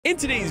In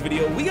today's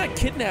video, we got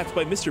kidnapped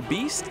by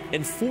MrBeast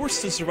and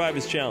forced to survive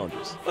his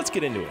challenges. Let's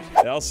get into it.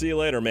 I'll see you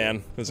later, man.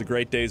 It was a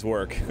great day's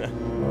work.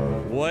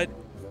 What?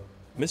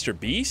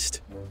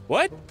 MrBeast?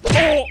 What?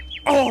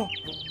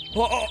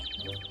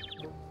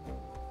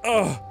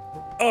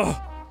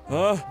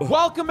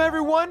 Welcome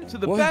everyone to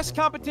the best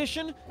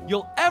competition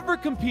you'll ever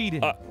compete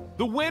in.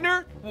 The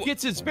winner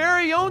gets his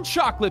very own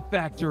chocolate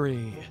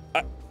factory.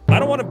 I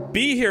don't want to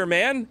be here,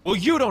 man. Well,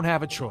 you don't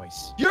have a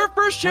choice. Your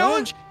first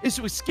challenge is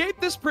to escape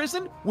this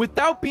prison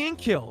without being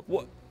killed.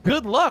 What?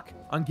 Good luck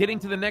on getting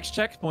to the next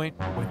checkpoint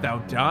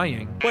without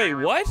dying. Wait,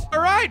 what?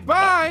 All right,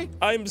 bye.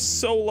 I'm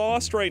so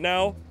lost right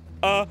now.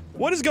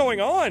 What is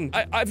going on?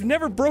 I've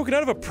never broken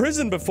out of a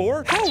prison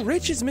before. How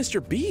rich is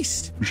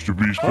MrBeast?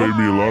 MrBeast paid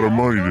me a lot of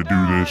money to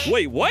do this.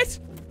 Wait, what?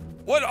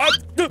 What?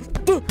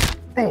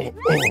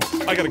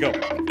 I gotta go.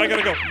 I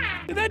gotta go.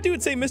 Did that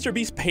dude say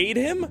MrBeast paid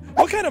him?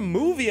 What kind of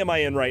movie am I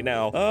in right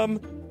now?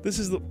 This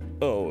is the...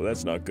 Oh,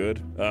 that's not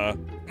good.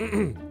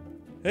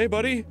 Hey,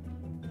 buddy.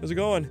 How's it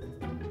going?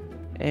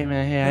 Hey,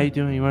 man. Hey, how you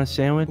doing? You want a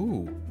sandwich?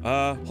 Ooh.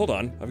 Hold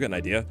on. I've got an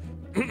idea.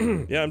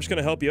 Yeah, I'm just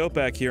gonna help you out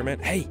back here, man.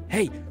 Hey,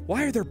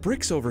 why are there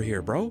bricks over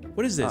here, bro?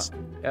 What is this?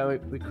 Yeah,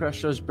 we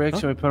crushed those bricks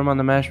and we put them on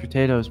the mashed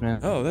potatoes,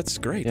 man. Oh, that's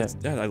great. Yeah.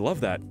 I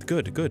love that.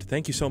 Good.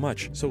 Thank you so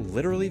much. So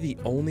literally the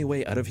only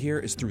way out of here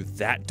is through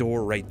that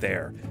door right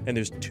there. And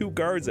there's 2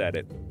 guards at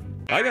it.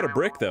 I got a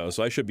brick though,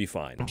 so I should be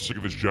fine. I'm sick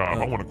of this job.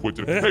 I want to quit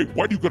today. Hey,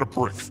 why do you got a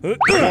brick?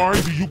 Why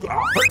do you got...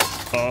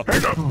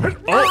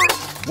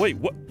 Wait,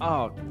 what?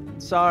 Oh,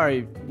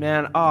 sorry,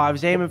 man. Oh, I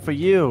was aiming for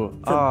you.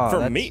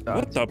 For me?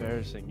 What the?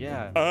 Embarrassing.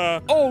 Yeah.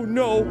 Oh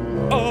no.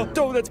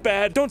 Oh, that's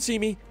bad. Don't see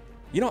me.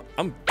 You know,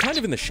 I'm kind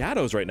of in the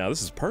shadows right now.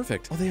 This is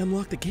perfect. Oh, they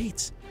unlocked the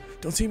gates.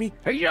 Don't see me.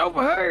 Hey,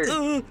 over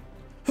here.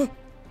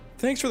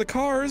 Thanks for the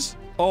cars.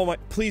 Oh my,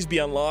 please be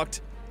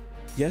unlocked.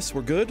 Yes,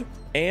 we're good.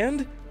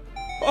 And,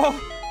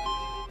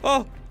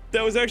 oh,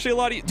 that was actually a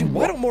lot easier. Dude,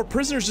 why don't more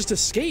prisoners just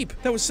escape?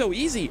 That was so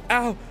easy.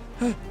 Ow.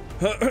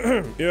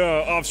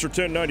 Yeah, Officer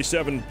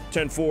 1097,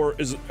 104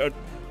 is, what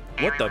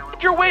the?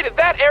 Make your way to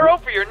that arrow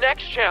for your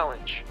next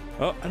challenge.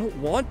 I don't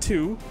want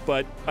to,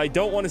 but I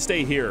don't want to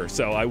stay here,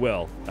 so I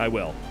will.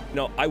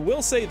 No, I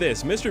will say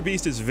this,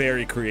 MrBeast is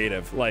very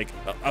creative. Like,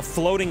 a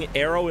floating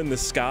arrow in the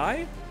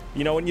sky?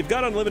 You know, when you've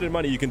got unlimited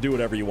money, you can do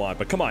whatever you want,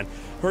 but come on.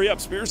 Hurry up,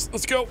 Speirs,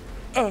 let's go.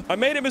 I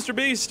made it,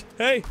 MrBeast.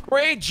 Hey.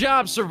 Great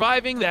job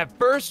surviving that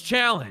first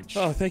challenge.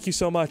 Oh, thank you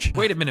so much.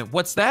 Wait a minute,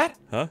 what's that?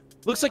 Huh?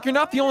 Looks like you're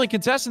not the only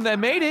contestant that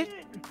made it.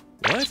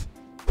 What?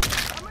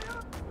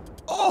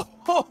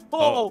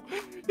 Oh,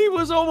 he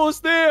was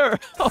almost there.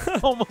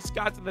 Almost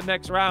got to the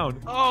next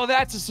round. Oh,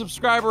 that's a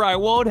subscriber I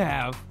won't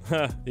have.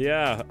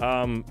 Yeah,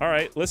 all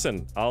right,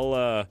 listen,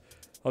 I'll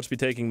just be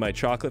taking my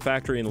chocolate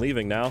factory and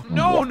leaving now.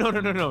 No.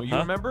 You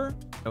remember?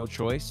 No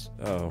choice.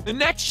 Oh. The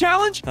next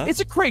challenge?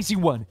 It's a crazy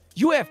one.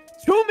 You have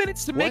 2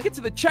 minutes to make it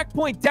to the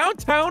checkpoint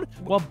downtown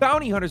while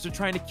bounty hunters are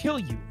trying to kill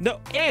you.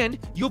 No. And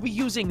you'll be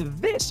using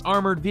this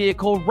armored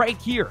vehicle right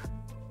here.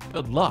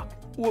 Good luck.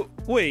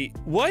 Wait,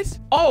 what?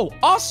 Oh,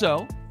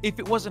 also, if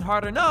it wasn't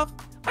hard enough,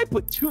 I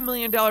put $2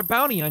 million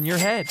bounty on your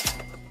head.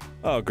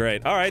 Oh,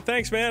 great. All right,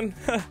 thanks, man.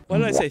 Why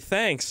did I say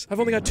thanks? I've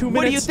only got 2 minutes.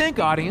 What do you think,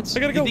 audience? I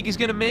gotta go. Do you think he's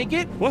gonna make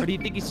it? What? Or do you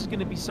think he's just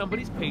gonna be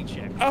somebody's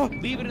paycheck?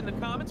 Leave it in the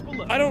comments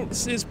below.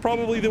 This is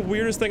probably the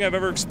weirdest thing I've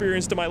ever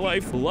experienced in my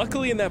life.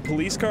 Luckily, in that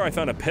police car, I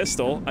found a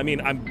pistol. I mean,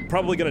 I'm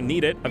probably gonna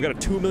need it. I've got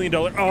a $2 million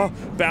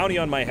bounty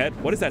on my head.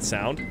 What is that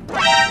sound?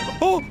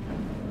 Oh,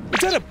 is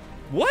that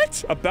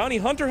what? A bounty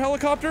hunter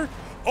helicopter?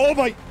 Oh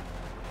my,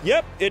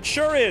 yep, it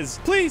sure is.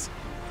 Please,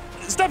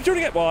 stop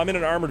shooting it. Well, I'm in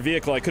an armored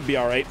vehicle. I could be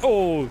all right.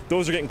 Oh,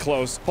 those are getting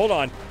close. Hold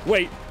on.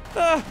 Wait.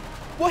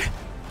 What?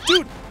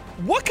 Dude,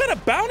 what kind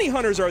of bounty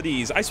hunters are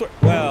these? I swear.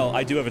 Well,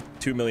 I do have a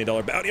 $2 million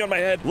bounty on my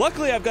head.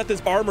 Luckily, I've got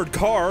this armored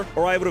car,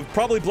 or I would have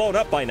probably blown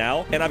up by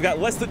now, and I've got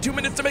less than 2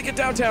 minutes to make it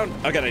downtown.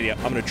 I got an idea.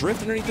 I'm gonna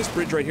drift underneath this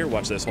bridge right here.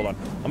 Watch this. Hold on.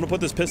 I'm gonna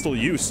put this pistol to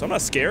use. I'm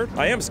not scared.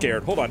 I am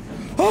scared. Hold on.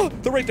 Oh,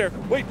 they're right there.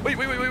 Wait.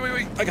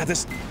 I got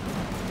this.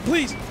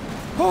 Please.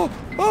 Oh,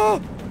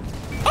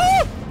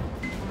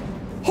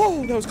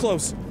 that was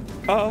close.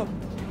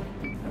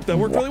 That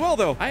worked really well,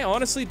 though. I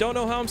honestly don't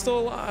know how I'm still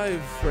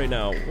alive right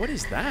now. What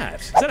is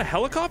that? Is that a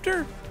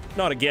helicopter?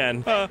 Not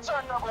again. It's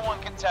our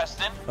 #1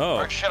 contestant. Oh.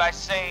 Or should I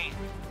say,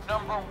 #1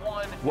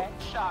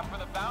 headshot for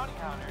the bounty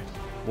hunters.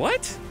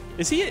 What?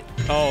 Is he it?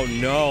 Oh,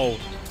 no.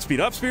 Speed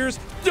up, Speirs.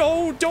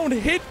 No, don't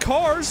hit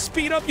cars.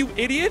 Speed up, you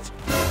idiot.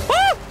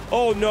 Ah!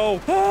 Oh,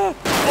 no. Ah!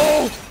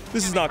 Oh,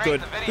 this is not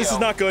good. This is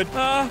not good.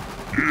 Yeah,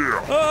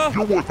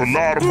 you're worth a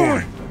lot of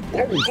money.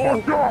 Oh, my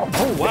God.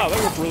 Oh, wow,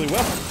 that worked really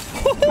well.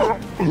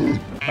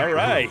 All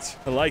right,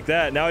 I like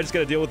that. Now I just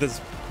gotta deal with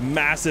this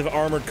massive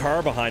armored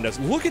car behind us.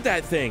 Look at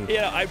that thing.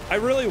 Yeah, I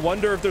really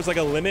wonder if there's like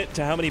a limit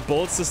to how many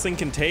bullets this thing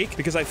can take,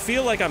 because I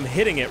feel like I'm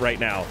hitting it right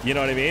now. You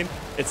know what I mean?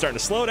 It's starting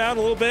to slow down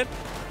a little bit.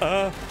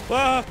 No.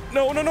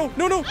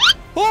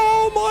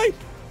 Oh my,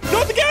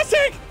 not the gas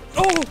tank.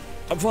 Oh,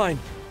 I'm fine.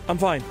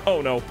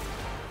 Oh no,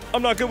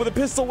 I'm not good with a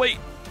pistol. Wait,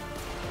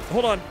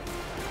 hold on.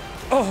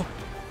 Oh.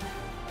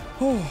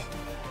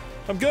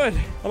 I'm good.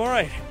 I'm all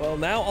right. Well,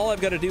 now all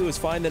I've got to do is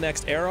find the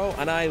next arrow,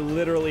 and I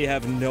literally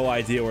have no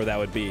idea where that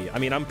would be. I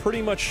mean, I'm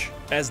pretty much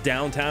as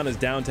downtown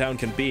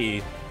can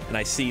be, and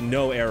I see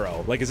no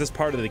arrow. Like, is this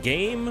part of the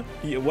game?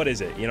 What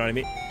is it? You know what I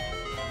mean?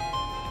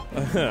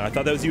 I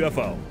thought that was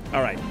UFO.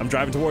 All right, I'm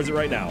driving towards it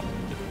right now.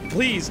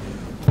 Please,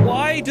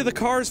 why do the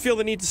cars feel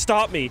the need to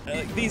stop me?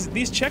 These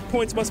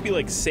checkpoints must be,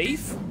 like,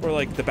 safe? Or,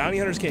 like, the bounty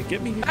hunters can't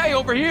get me? Hey,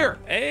 over here!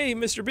 Hey,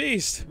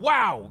 MrBeast.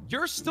 Wow,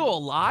 you're still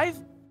alive?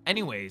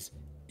 Anyways,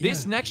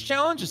 this next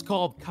challenge is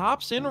called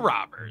Cops and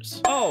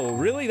Robbers. Oh,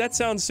 really? That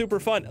sounds super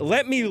fun.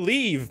 Let me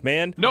leave,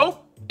 man.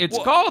 Nope. It's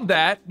called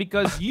that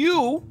because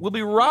you will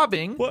be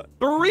robbing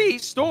 3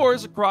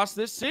 stores across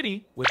this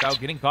city without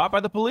getting caught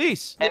by the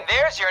police. And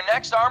there's your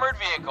next armored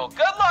vehicle.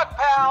 Good luck,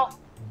 pal!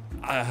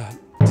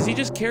 Does he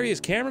just carry his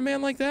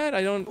cameraman like that?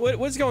 I don't...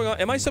 What's going on?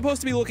 Am I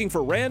supposed to be looking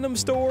for random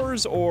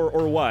stores or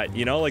what?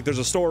 You know, like there's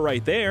a store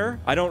right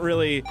there. I don't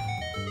really...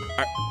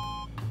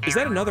 Is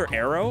that another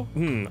arrow?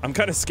 I'm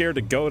kind of scared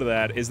to go to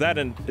that. Is that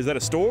a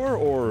store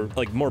or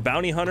like more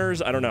bounty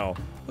hunters? I don't know.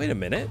 Wait a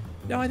minute.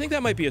 No, I think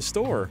that might be a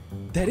store.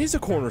 That is a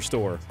corner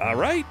store. All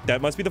right,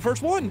 that must be the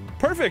first one.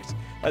 Perfect.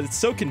 It's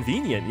so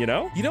convenient, you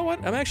know? You know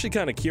what? I'm actually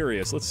kind of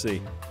curious. Let's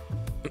see.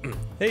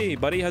 Hey,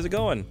 buddy, how's it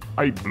going?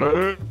 Hey,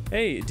 blood.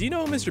 Hey, do you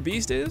know who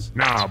MrBeast is?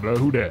 Nah, blood,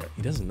 who that?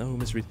 He doesn't know who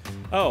MrBeast.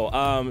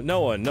 Oh, no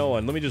one.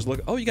 Let me just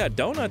look. Oh, you got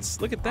donuts.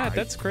 Look at that.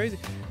 That's crazy.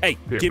 Hey,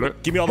 give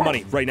me all the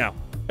money right now.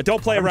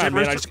 Don't play around,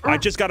 man. I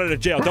just got out of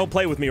jail. Don't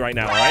play with me right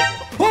now, all right?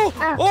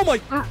 Oh my!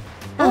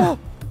 Oh,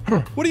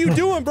 what are you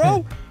doing,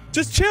 bro?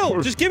 Just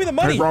chill. Just give me the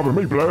money. Ain't robbing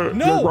me, blood.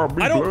 No,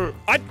 I don't. blood.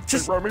 I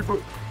just. Ain't robbing me,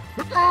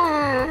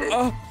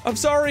 blood. I'm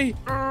sorry.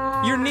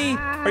 Your knee.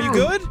 Are you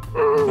good?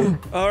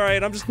 All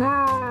right. I'm just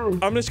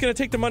gonna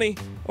take the money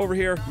over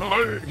here. My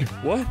leg.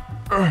 What?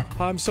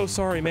 I'm so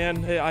sorry,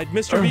 man.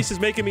 MrBeast is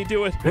making me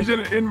do it. He's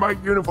in my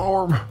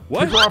uniform.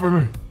 What? He's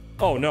robbing me.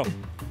 Oh no.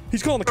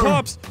 He's calling the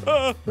cops.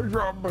 He's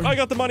robbing me. I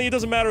got the money. It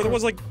doesn't matter. There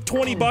was like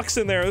 20 bucks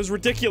in there. It was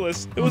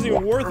ridiculous. It wasn't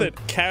even worth it.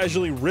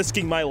 Casually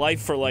risking my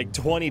life for like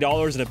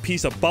 $20 and a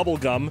piece of bubble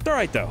gum. It's all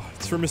right though.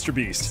 It's for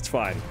MrBeast. It's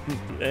fine.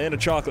 And a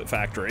chocolate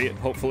factory,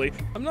 hopefully.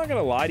 I'm not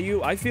gonna lie to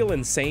you. I feel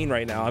insane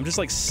right now. I'm just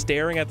like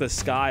staring at the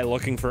sky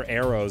looking for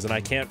arrows and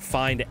I can't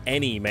find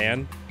any,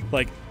 man.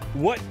 Like,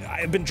 what?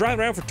 I've been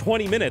driving around for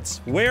 20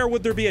 minutes. Where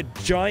would there be a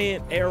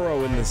giant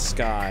arrow in the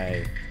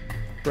sky?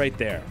 Right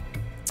there.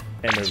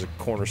 And there's a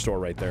corner store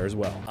right there as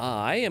well.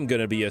 I am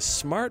gonna be a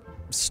smart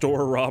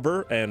store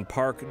robber and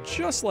park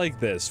just like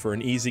this for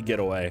an easy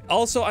getaway.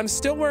 Also, I'm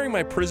still wearing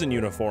my prison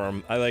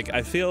uniform.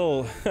 I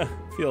feel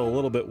feel a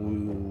little bit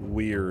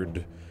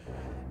weird.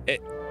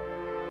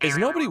 Is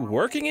nobody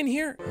working in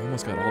here? I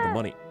almost got all the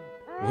money.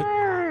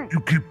 What? You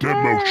keep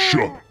that mouth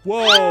shut.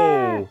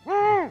 Whoa!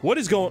 What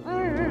is going?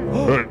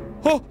 Hey.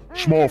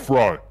 Small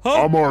fry.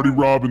 Huh? I'm already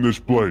robbing this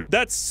place.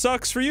 That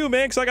sucks for you,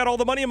 man, because I got all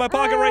the money in my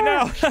pocket right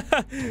now.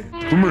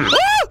 Come here.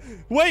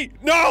 Wait,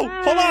 no!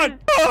 Hold on!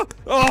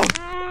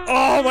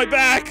 Oh, my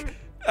back!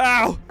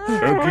 Ow!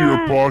 Empty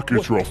your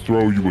pockets or I'll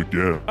throw you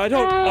again. I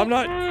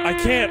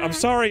can't. I'm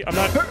sorry. I'm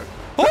not.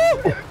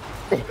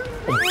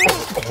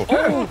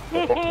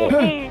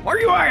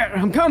 Where you at?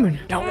 I'm coming.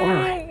 Don't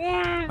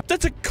worry.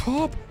 That's a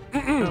cop.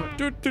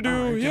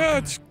 Yeah,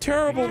 it's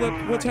terrible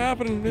that what's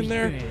happening in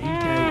there.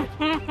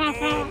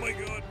 Oh my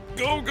god.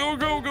 Go.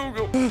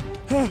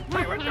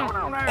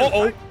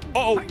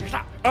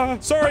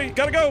 Sorry,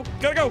 gotta go.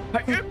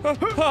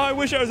 I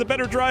wish I was a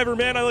better driver,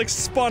 man. I like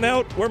spun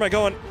out. Where am I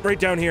going? Right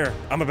down here.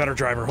 I'm a better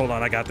driver. Hold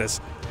on, I got this.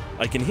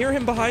 I can hear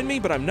him behind me,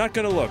 but I'm not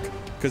gonna look.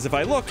 Because if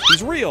I look,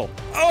 he's real.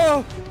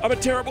 Oh, I'm a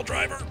terrible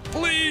driver.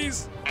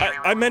 Please.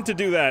 I meant to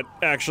do that,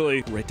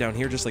 actually. Right down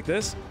here, just like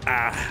this.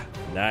 Ah,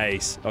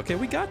 nice. Okay,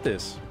 we got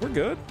this. We're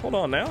good. Hold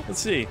on now. Let's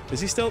see. Is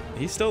he still?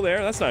 He's still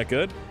there. That's not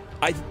good.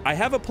 I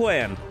have a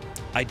plan.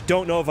 I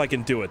don't know if I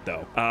can do it,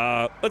 though.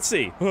 Let's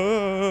see.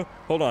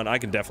 Hold on, I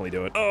can definitely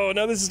do it. Oh,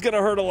 no, this is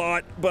gonna hurt a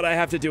lot, but I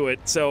have to do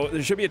it. So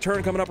there should be a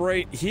turn coming up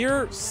right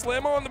here.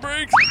 Slam on the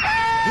brakes.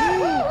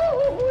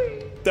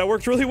 That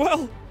worked really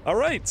well. All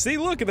right, see,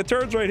 look at the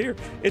turns right here.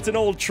 It's an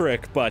old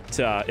trick, but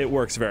it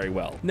works very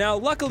well. Now,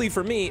 luckily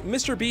for me,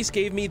 MrBeast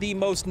gave me the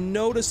most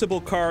noticeable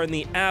car in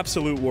the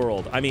absolute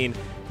world. I mean,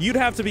 you'd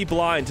have to be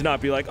blind to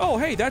not be like, oh,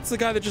 hey, that's the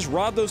guy that just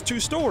robbed those 2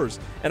 stores,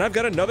 and I've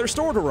got another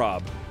store to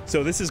rob.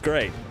 So this is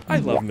great. I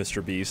love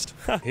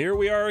MrBeast. Here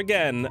we are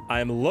again.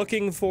 I'm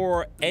looking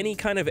for any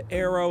kind of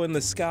arrow in the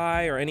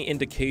sky or any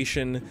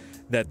indication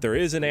that there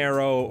is an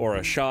arrow or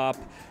a shop.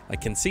 I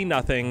can see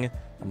nothing.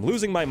 I'm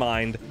losing my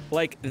mind.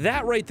 Like,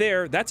 that right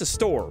there, that's a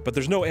store, but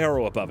there's no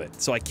arrow above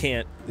it, so I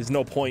can't, there's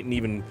no point in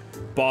even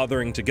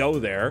bothering to go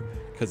there,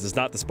 because it's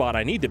not the spot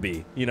I need to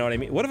be, you know what I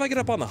mean? What if I get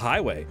up on the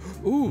highway?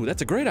 Ooh,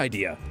 that's a great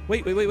idea.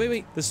 Wait.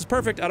 This is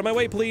perfect. Out of my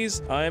way,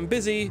 please. I'm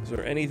busy. Is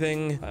there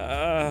anything?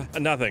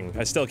 Nothing.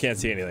 I still can't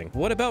see anything.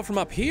 What about from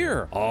up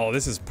here? Oh,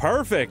 this is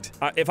perfect.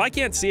 If I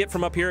can't see it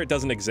from up here, it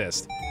doesn't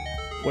exist.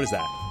 What is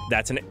that?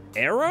 That's an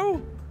arrow?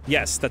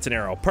 Yes, that's an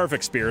arrow.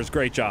 Perfect, Spears.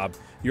 Great job.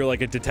 You're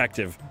like a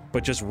detective,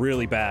 but just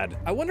really bad.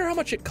 I wonder how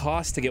much it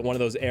costs to get one of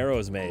those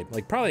arrows made.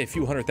 Like, probably a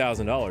few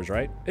 $100,000,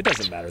 right? It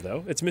doesn't matter,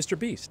 though. It's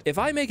MrBeast. If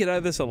I make it out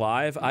of this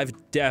alive,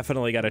 I've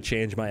definitely got to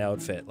change my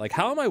outfit. Like,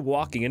 how am I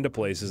walking into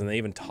places and they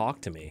even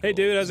talk to me? Hey,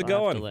 dude, how's it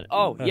going?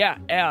 Oh,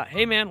 yeah.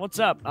 Hey, man, what's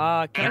up?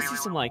 Can I see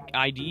some, like,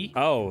 ID?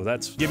 Oh,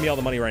 give me all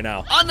the money right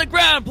now. On the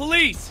ground,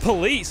 police!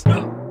 Police?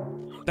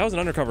 That was an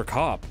undercover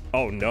cop.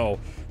 Oh, no.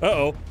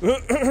 Uh-oh.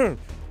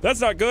 That's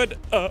not good.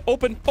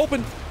 Open.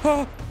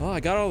 Oh,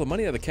 I got all the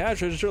money out of the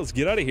cash register. Let's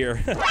get out of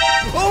here.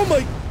 Oh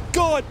my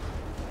God.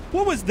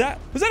 What was that?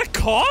 Was that a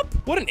cop?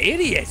 What an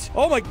idiot.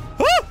 Oh my.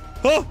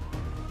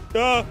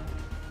 No.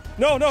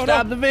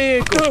 Stop the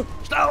vehicle.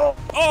 Stop.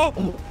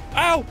 Oh,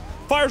 ow.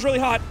 Fire's really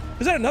hot.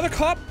 Is that another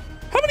cop?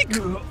 How many?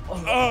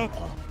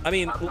 I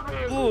mean,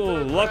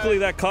 luckily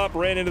that cop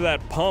ran into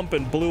that pump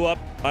and blew up.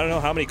 I don't know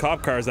how many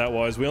cop cars that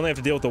was. We only have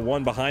to deal with the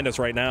one behind us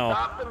right now.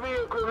 Stop the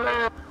vehicle,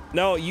 man.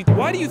 No,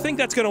 why do you think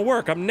that's gonna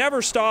work? I'm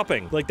never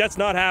stopping. Like, that's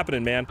not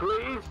happening, man.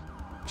 Please?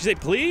 Did you say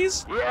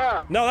please?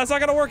 Yeah. No, that's not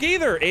gonna work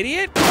either,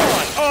 idiot.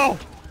 Come on.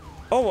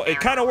 Oh, it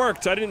kind of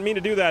worked. I didn't mean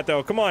to do that,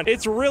 though. Come on.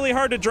 It's really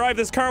hard to drive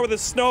this car with a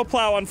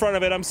snowplow in front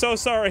of it. I'm so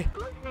sorry.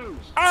 Please.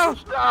 Ow.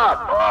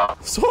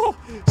 Stop.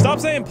 Stop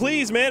saying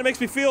please, man. It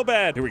makes me feel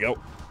bad. Here we go.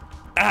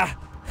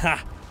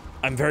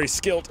 I'm very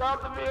skilled.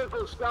 Stop the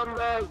vehicle,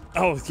 scumbag.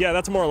 Oh, yeah,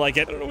 that's more like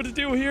it. I don't know what to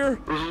do here.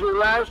 This is your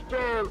last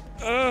chance.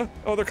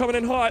 Oh, they're coming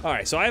in hot. All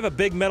right, so I have a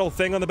big metal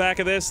thing on the back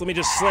of this. Let me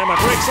just slam my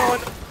brakes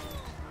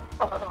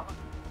on.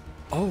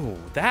 Oh,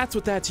 that's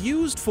what that's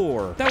used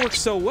for. That works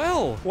so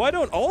well. Why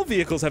don't all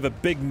vehicles have a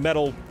big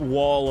metal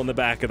wall on the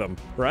back of them,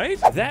 right?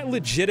 That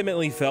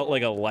legitimately felt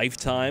like a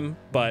lifetime,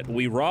 but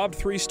we robbed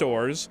 3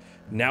 stores.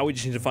 Now we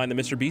just need to find the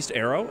MrBeast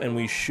arrow, and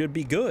we should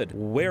be good.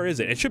 Where is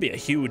it? It should be a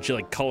huge,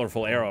 like,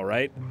 colorful arrow,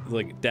 right?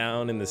 Like,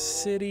 down in the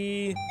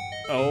city.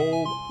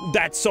 Oh,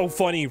 that's so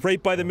funny.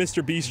 Right by the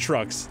MrBeast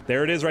trucks.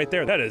 There it is right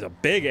there. That is a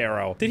big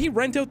arrow. Did he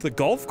rent out the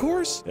golf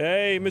course?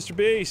 Hey,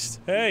 MrBeast.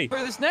 Hey. For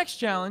this next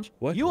challenge,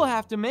 What? you will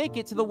have to make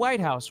it to the White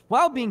House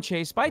while being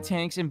chased by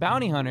tanks and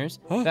bounty hunters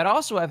that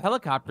also have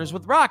helicopters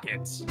with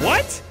rockets.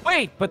 What?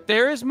 Wait, but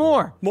there is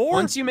more. More?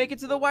 Once you make it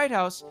to the White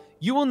House,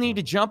 you will need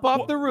to jump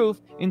off the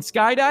roof and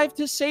skydive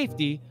to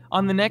safety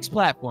on the next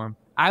platform.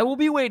 I will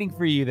be waiting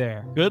for you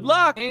there. Good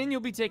luck, and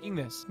you'll be taking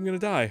this. I'm gonna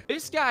die.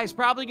 This guy's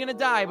probably gonna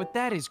die, but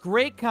that is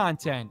great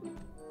content.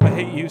 I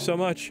hate you so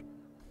much.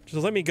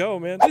 Just let me go,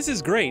 man. This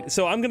is great.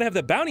 So I'm gonna have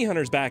the bounty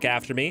hunters back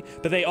after me,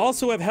 but they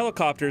also have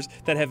helicopters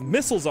that have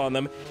missiles on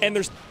them, and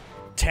there's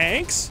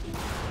tanks?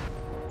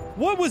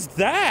 What was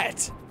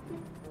that?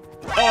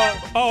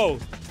 Oh,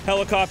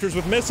 helicopters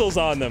with missiles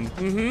on them.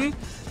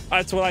 Mm-hmm.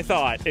 That's what I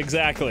thought.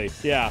 Exactly.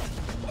 Yeah.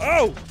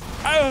 Oh!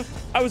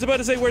 I was about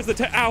to say where's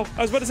the I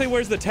was about to say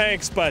where's the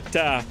tanks, but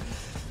that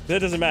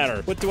doesn't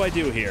matter. What do I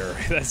do here?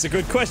 That's a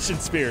good question,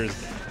 Spears.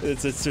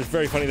 It's just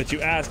very funny that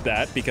you asked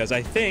that, because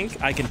I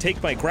think I can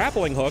take my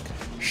grappling hook,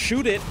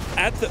 shoot it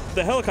at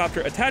the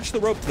helicopter, attach the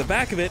rope to the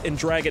back of it, and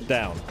drag it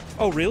down.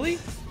 Oh, really?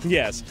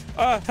 Yes.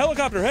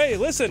 Helicopter, hey,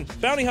 listen,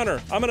 bounty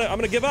hunter, I'm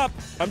gonna give up.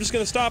 I'm just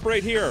gonna stop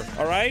right here,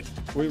 all right?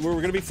 We're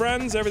gonna be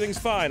friends, everything's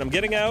fine. I'm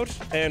getting out,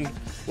 and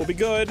we'll be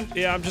good.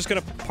 Yeah, I'm just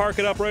gonna park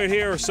it up right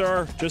here,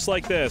 sir, just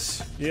like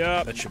this.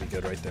 Yeah, that should be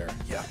good right there.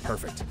 Yeah,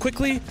 perfect.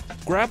 Quickly,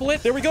 grapple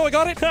it. There we go, I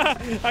got it.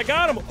 I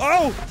got him.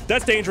 Oh,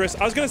 that's dangerous.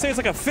 I was gonna say it's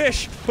like a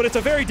fish, but it's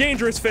a very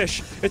dangerous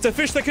fish. It's a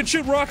fish that can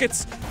shoot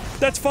rockets.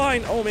 That's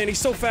fine. Oh, man, he's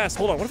so fast.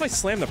 Hold on, what if I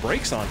slam the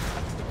brakes on?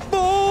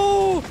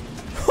 Oh!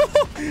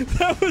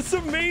 That was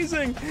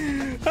amazing.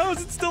 How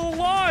is it still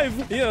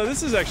alive? Yeah,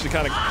 this is actually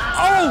kind of...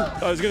 Oh!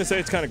 I was gonna say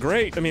it's kind of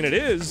great. I mean, it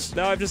is.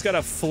 Now I've just got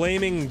a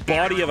flaming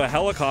body of a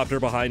helicopter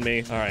behind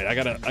me. All right, I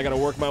gotta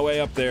work my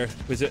way up there.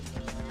 Is it...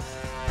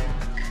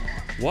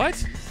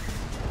 What?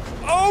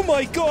 Oh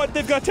my God,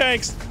 they've got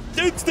tanks.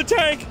 It's the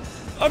tank.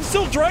 I'm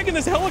still dragging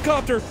this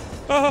helicopter.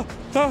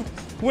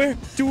 Where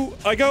do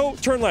I go?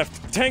 Turn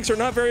left. Tanks are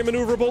not very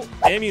maneuverable.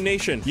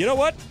 Ammunition. You know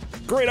what?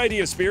 Great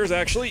idea, Spears,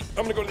 actually.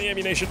 I'm gonna go to the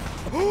ammunition.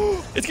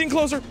 It's getting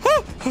closer.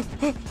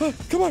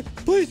 Come on,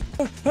 please.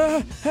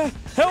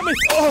 Help me.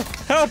 Oh,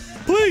 help.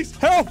 Please,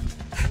 help.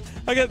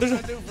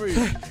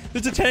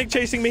 There's a tank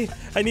chasing me.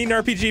 I need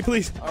an RPG,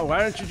 please. Oh, why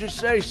don't you just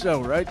say so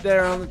right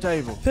there on the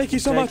table? Thank you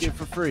so much. Take it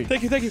for free.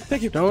 Thank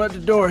you. Don't let the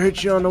door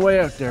hit you on the way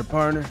up there,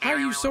 partner. How are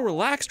you so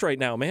relaxed right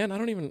now, man?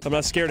 I'm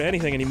not scared of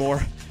anything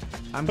anymore.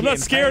 I'm not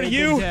scared of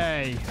you.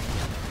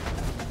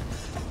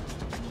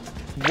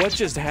 What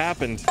just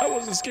happened? I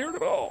wasn't scared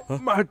at all.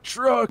 My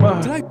truck.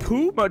 Did I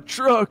poop? My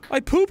truck. I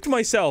pooped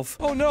myself.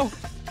 Oh no.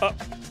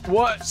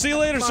 What? See you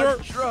later, My sir.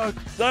 truck.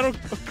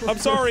 I'm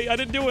sorry, I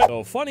didn't do it.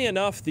 So funny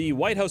enough, the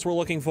White House we're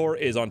looking for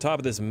is on top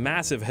of this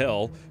massive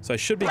hill, so I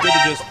should be good to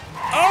just...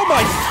 Oh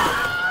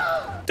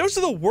my... Those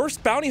are the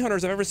worst bounty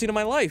hunters I've ever seen in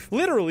my life.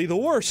 Literally the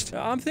worst.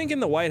 I'm thinking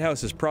the White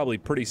House is probably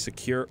pretty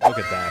secure. Look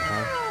at that,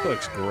 huh?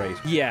 Looks great.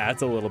 Yeah,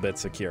 it's a little bit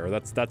secure.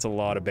 That's a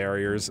lot of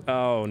barriers.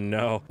 Oh,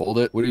 no. Hold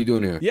it. What are you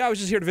doing here? Yeah, I was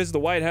just here to visit the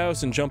White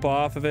House and jump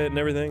off of it and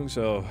everything,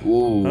 so...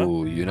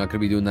 Whoa, You're not going to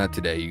be doing that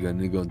today. You're going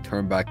to go and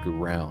turn back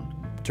around.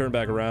 Turn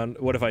back around?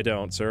 What if I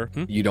don't, sir?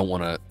 You don't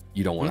want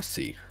to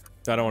see.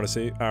 I don't want to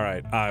see? All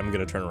right, I'm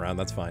going to turn around.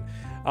 That's fine.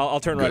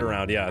 I'll turn right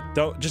around, yeah.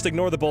 Don't just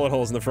ignore the bullet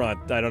holes in the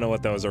front. I don't know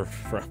what those are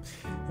from.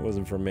 It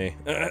wasn't from me.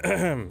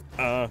 I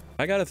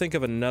got to think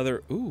of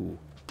another... Ooh.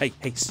 Hey,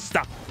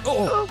 stop.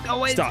 Oh,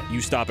 stop.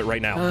 You stop it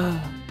right now.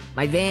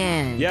 My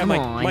van. Yeah,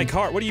 my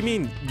car. What do you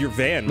mean, your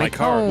van? My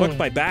car. cone. Look,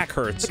 my back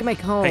hurts. Look at my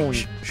cone. Hey,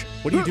 shh.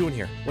 What are you doing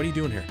here? What are you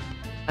doing here?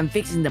 I'm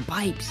fixing the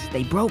pipes.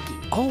 They broke it.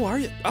 Oh, are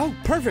you? Oh,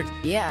 perfect.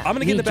 Yeah. I'm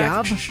gonna get in the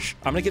back. Job? Shh.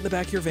 I'm gonna get in the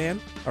back of your van.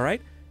 All right.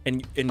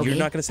 And Okay. you're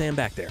not gonna stand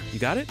back there. You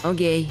got it?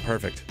 Okay.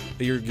 Perfect.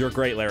 You're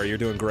great, Larry. You're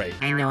doing great.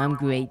 I know I'm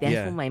great. That's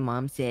Yeah. what my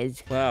mom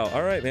says. Wow.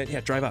 All right, man. Yeah,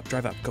 drive up.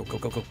 Go.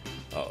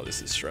 Oh,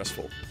 this is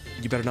stressful.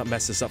 You better not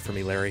mess this up for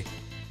me, Larry.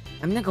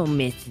 I'm not gonna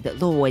miss it.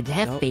 Lord,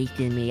 have No. faith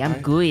in me.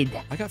 I'm good.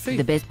 I got faith.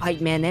 The best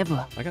pipe man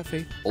ever. I got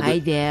faith. Hold Hi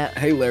it. there.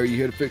 Hey, Larry, you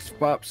here to fix the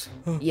pops?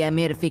 Yeah, I'm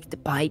here to fix the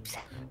pipes.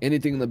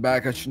 Anything in the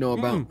back I should know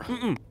about?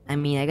 I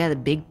mean, I got a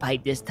big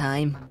pipe this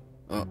time.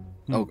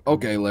 Oh,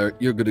 okay, Larry,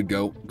 you're good to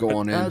go. Go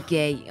on in.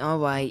 Okay, all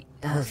right.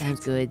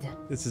 Sounds good.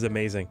 This is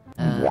amazing.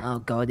 Oh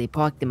god, they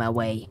parked in my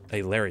way.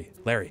 Hey, Larry.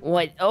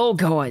 What? Oh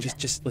god.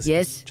 Just listen.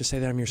 Yes? Just say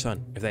that I'm your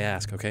son if they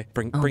ask, okay?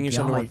 Bring Oh, your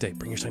son to God. work day.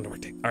 Bring your son to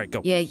work day. All right,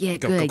 go. Yeah,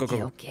 Go, good.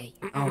 go. Okay.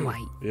 All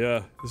right.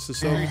 Yeah, this is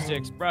so.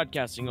 36,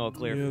 broadcasting all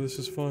clear. Yeah, this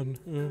is fun.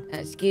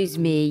 Excuse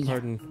me.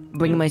 Pardon.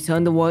 Bringing my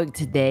son to work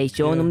today,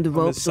 showing Yeah, him the I'm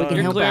his ropes so he son. can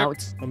You're help clear.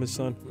 out. I'm his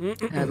son.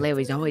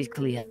 Larry's always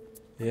clear.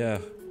 Yeah,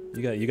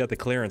 you got the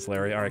clearance,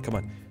 Larry. All right, come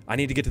on. I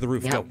need to get to the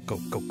roof. Yeah. Go.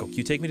 Can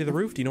you take me to the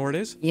roof? Do you know where it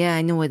is? Yeah,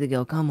 I know where to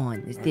go. Come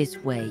on, it's this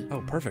way.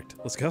 Oh, perfect.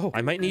 Let's go.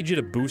 I might need you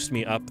to boost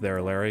me up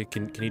there, Larry.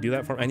 Can you do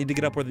that for me? I need to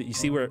get up where you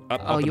see where up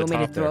Oh, at you the want me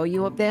to top throw there.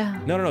 you up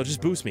there? No, just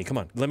boost me. Come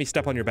on. Let me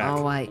step on your back.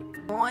 All right.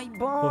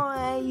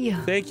 Boy.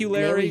 Thank you,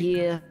 Larry Larry.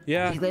 here.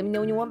 Yeah. Just let me know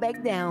when you want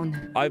back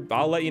down.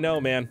 I'll let you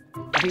know, man.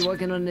 I'll be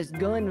working on this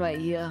gun right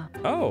here.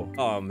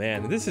 Oh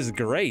man, this is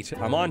great.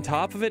 I'm on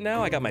top of it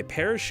now. I got my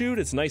parachute.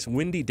 It's a nice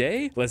windy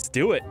day. Let's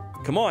do it.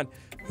 Come on.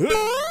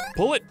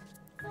 Pull it.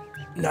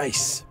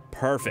 Nice.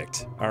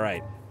 Perfect. All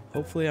right.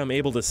 Hopefully I'm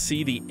able to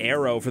see the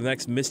arrow for the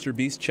next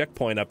MrBeast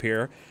checkpoint up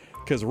here.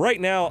 Because right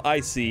now I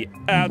see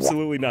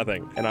absolutely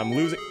nothing. And I'm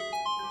losing...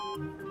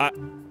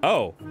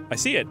 Oh, I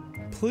see it.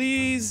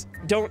 Please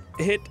don't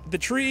hit the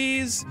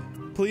trees.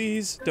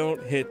 Please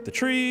don't hit the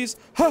trees.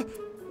 Huh!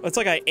 It's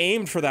like I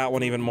aimed for that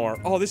one even more.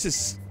 Oh, this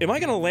is... Am I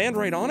gonna land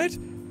right on it?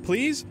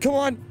 Please? Come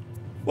on.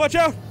 Watch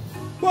out!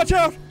 Watch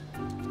out!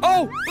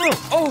 Oh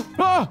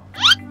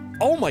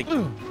my...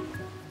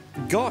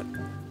 God.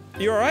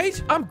 You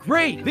alright? I'm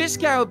great. This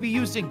guy will be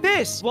using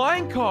this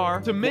flying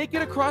car to make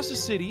it across the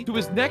city to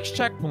his next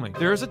checkpoint.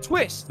 There is a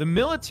twist. The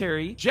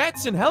military,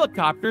 jets, and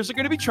helicopters are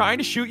going to be trying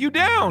to shoot you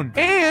down.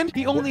 And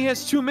he only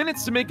has 2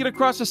 minutes to make it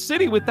across the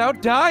city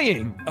without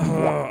dying.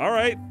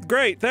 Alright.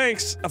 Great,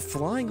 thanks. A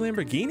flying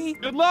Lamborghini?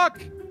 Good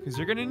luck, because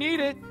you're going to need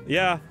it.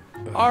 Yeah.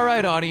 All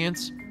right,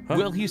 audience.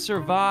 Will he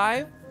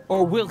survive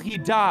or will he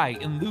die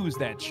and lose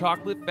that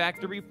chocolate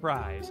factory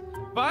prize?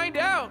 Find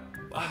out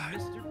on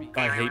MrBeast.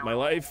 I hate my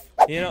life.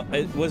 You know,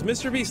 was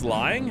MrBeast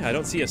lying? I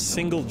don't see a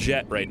single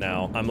jet right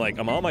now. I'm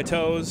on my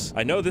toes.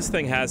 I know this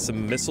thing has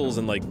some missiles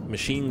and like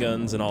machine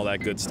guns and all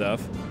that good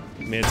stuff.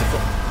 I mean, it's a...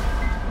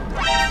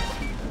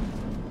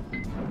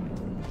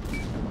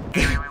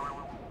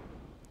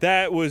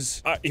 That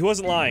was... he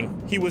wasn't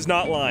lying. He was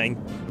not lying.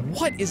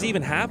 What is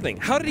even happening?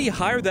 How did he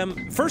hire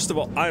them? First of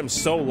all, I am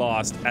so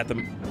lost at the...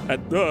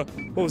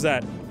 what was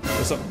that?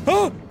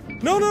 Oh!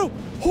 No!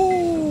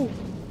 Oh!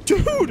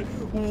 Dude!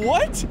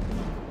 What?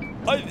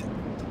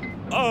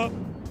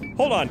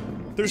 Hold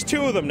on. There's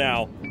 2 of them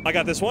now. I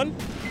got this one.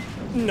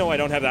 No, I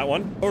don't have that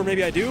one. Or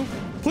maybe I do.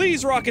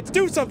 Please, rockets,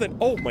 do something!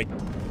 Oh my...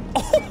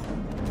 Oh!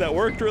 That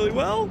worked really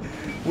well.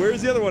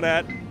 Where's the other one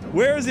at?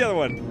 Where's the other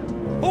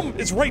one? Oh,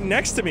 it's right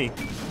next to me.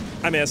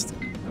 I missed.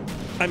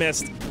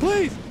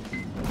 Please!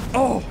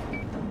 Oh!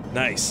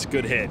 Nice.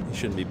 Good hit. You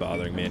shouldn't be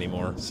bothering me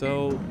anymore.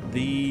 So,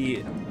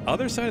 the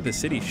other side of the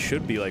city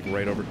should be, like,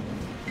 right over...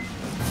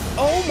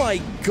 Oh my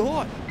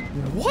god!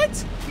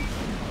 What?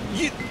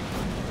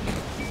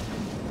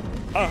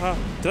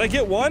 Did I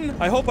get one?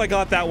 I hope I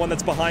got that one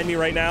that's behind me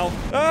right now.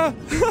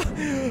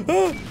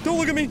 Don't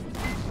look at me.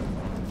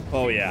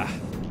 Oh yeah.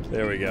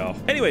 There we go.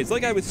 Anyways,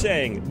 like I was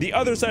saying, the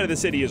other side of the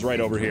city is right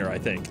over here, I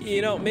think.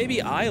 You know,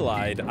 maybe I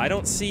lied. I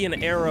don't see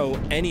an arrow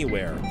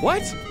anywhere.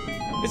 What?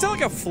 Is that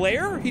like a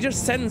flare he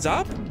just sends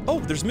up? Oh,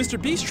 there's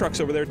MrBeast trucks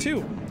over there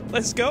too.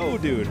 Let's go,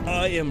 dude.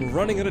 I am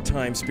running out of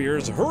time,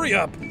 Spears. Hurry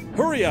up.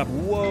 Hurry up.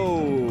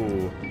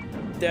 Whoa.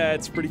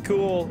 That's pretty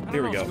cool.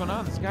 Here we go. What's going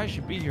on? This guy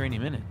should be here any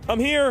minute. I'm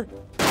here.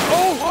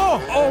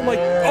 Oh my,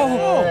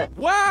 oh.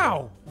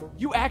 Wow!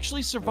 You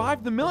actually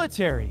survived the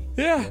military.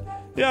 Yeah,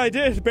 I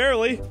did,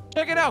 barely.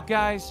 Check it out,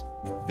 guys.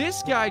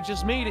 This guy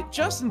just made it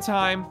just in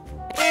time,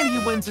 and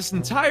he wins this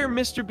entire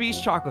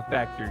MrBeast chocolate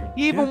factory.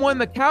 He even won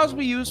the cows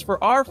we use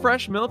for our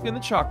fresh milk in the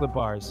chocolate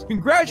bars.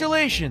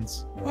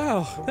 Congratulations!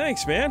 Wow,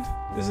 thanks, man.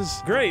 This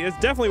is great. It's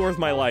definitely worth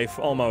my life,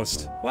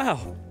 almost.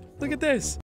 Wow, look at this.